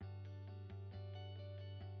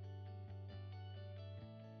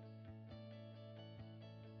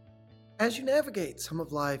As you navigate some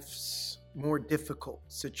of life's more difficult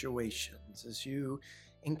situations, as you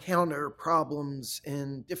encounter problems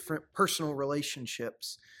in different personal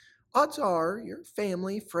relationships, odds are your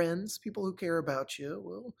family, friends, people who care about you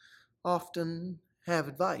will often have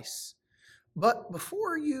advice. But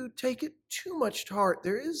before you take it too much to heart,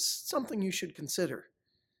 there is something you should consider.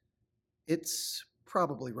 It's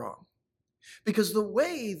probably wrong. Because the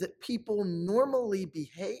way that people normally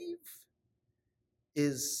behave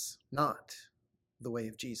is not the way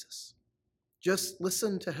of Jesus. Just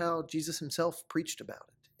listen to how Jesus himself preached about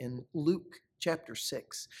it in Luke chapter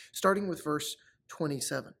 6, starting with verse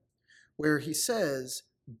 27, where he says,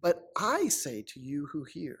 "But I say to you who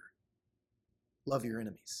hear, love your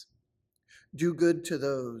enemies. Do good to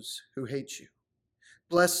those who hate you.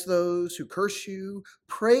 Bless those who curse you.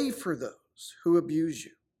 Pray for those who abuse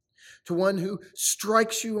you. To one who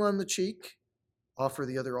strikes you on the cheek, offer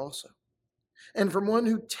the other also. And from one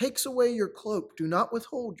who takes away your cloak, do not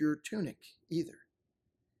withhold your tunic either.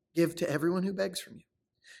 Give to everyone who begs from you.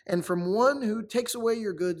 And from one who takes away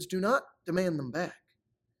your goods, do not demand them back.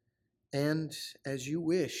 And as you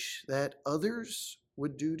wish that others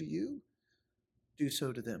would do to you, do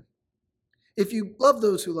so to them. If you love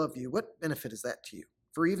those who love you, what benefit is that to you?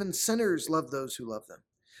 For even sinners love those who love them.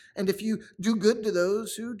 And if you do good to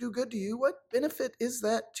those who do good to you, what benefit is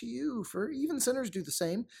that to you? For even sinners do the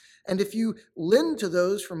same. And if you lend to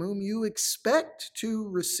those from whom you expect to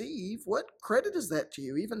receive, what credit is that to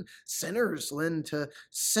you? Even sinners lend to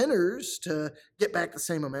sinners to get back the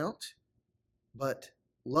same amount. But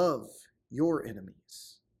love your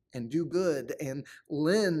enemies and do good and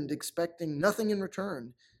lend expecting nothing in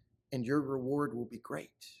return, and your reward will be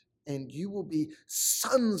great. And you will be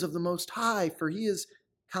sons of the Most High, for he is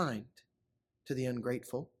kind to the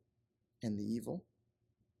ungrateful and the evil.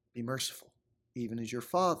 Be merciful, even as your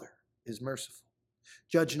Father is merciful.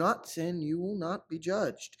 Judge not, and you will not be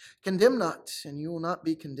judged. Condemn not, and you will not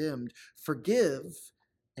be condemned. Forgive,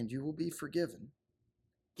 and you will be forgiven.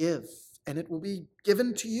 Give, and it will be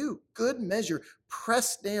given to you. Good measure,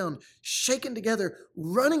 pressed down, shaken together,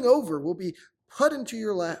 running over, will be put into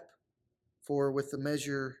your lap. For with the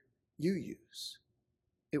measure you use,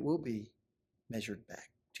 it will be measured back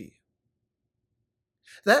to you."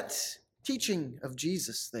 That teaching of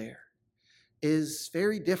Jesus there is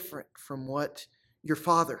very different from what your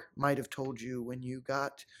father might have told you when you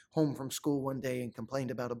got home from school one day and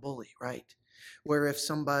complained about a bully, right? Where if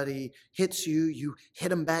somebody hits you, you hit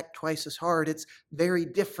them back twice as hard. It's very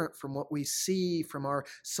different from what we see from our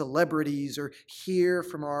celebrities or hear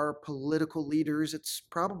from our political leaders. It's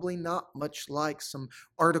probably not much like some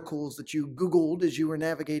articles that you Googled as you were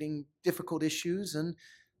navigating difficult issues, and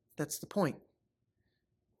that's the point.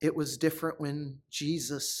 It was different when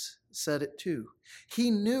Jesus said it too.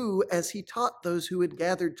 He knew as he taught those who had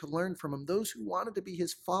gathered to learn from him, those who wanted to be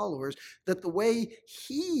his followers, that the way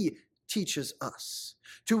he teaches us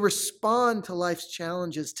to respond to life's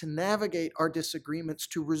challenges, to navigate our disagreements,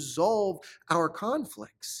 to resolve our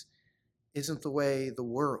conflicts, isn't the way the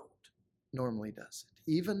world normally does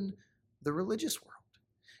it. Even the religious world,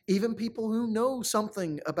 even people who know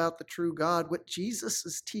something about the true God, what Jesus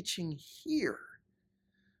is teaching here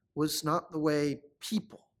was not the way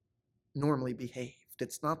people normally behaved.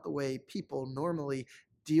 It's not the way people normally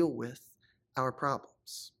deal with our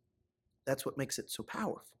problems. That's what makes it so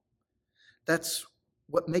powerful. That's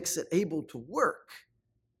what makes it able to work.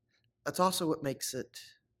 That's also what makes it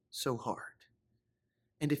so hard.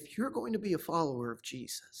 And if you're going to be a follower of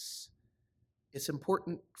Jesus, it's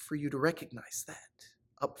important for you to recognize that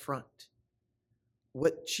up front.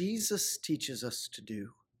 What Jesus teaches us to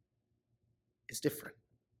do is different.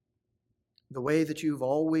 The way that you've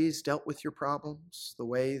always dealt with your problems, the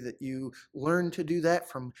way that you learn to do that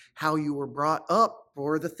from how you were brought up,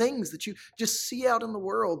 or the things that you just see out in the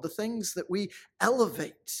world, the things that we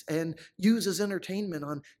elevate and use as entertainment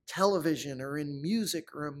on television or in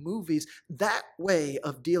music or in movies, that way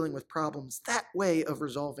of dealing with problems, that way of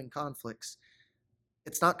resolving conflicts,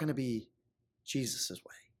 it's not going to be Jesus'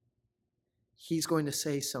 way. He's going to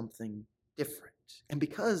say something different. And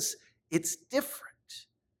because it's different,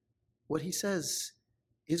 what he says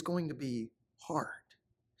is going to be hard.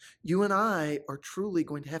 You and I are truly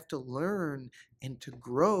going to have to learn and to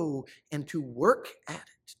grow and to work at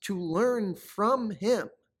it, to learn from him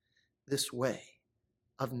this way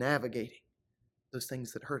of navigating those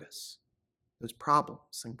things that hurt us, those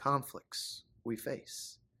problems and conflicts we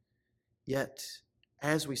face. Yet,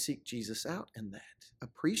 as we seek Jesus out in that,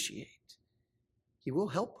 appreciate, he will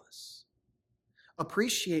help us.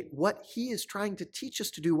 Appreciate what he is trying to teach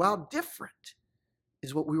us to do, while different,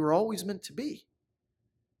 is what we were always meant to be.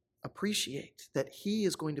 appreciate that He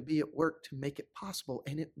is going to be at work to make it possible,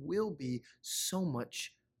 and it will be so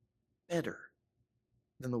much better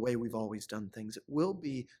than the way we've always done things. It will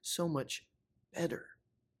be so much better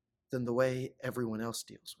than the way everyone else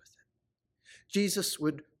deals with it. Jesus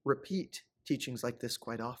would repeat teachings like this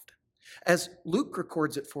quite often. As Luke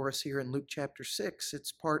records it for us here in Luke chapter 6,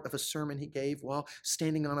 it's part of a sermon he gave while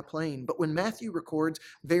standing on a plane. But when Matthew records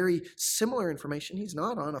very similar information, he's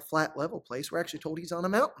not on a flat level place. We're actually told he's on a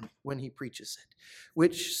mountain when he preaches it,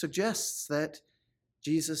 which suggests that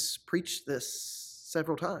Jesus preached this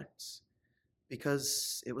several times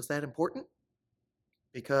because it was that important,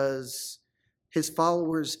 because his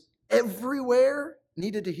followers everywhere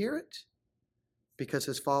needed to hear it, because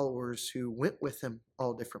his followers who went with him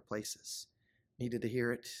all different places needed to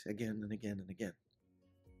hear it again and again and again.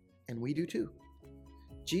 And we do too.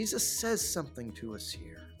 Jesus says something to us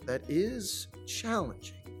here that is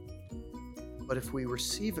challenging, but if we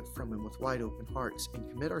receive it from him with wide open hearts and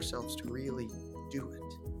commit ourselves to really do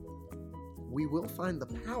it, we will find the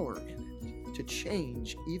power in it to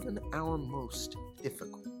change even our most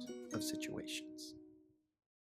difficult of situations.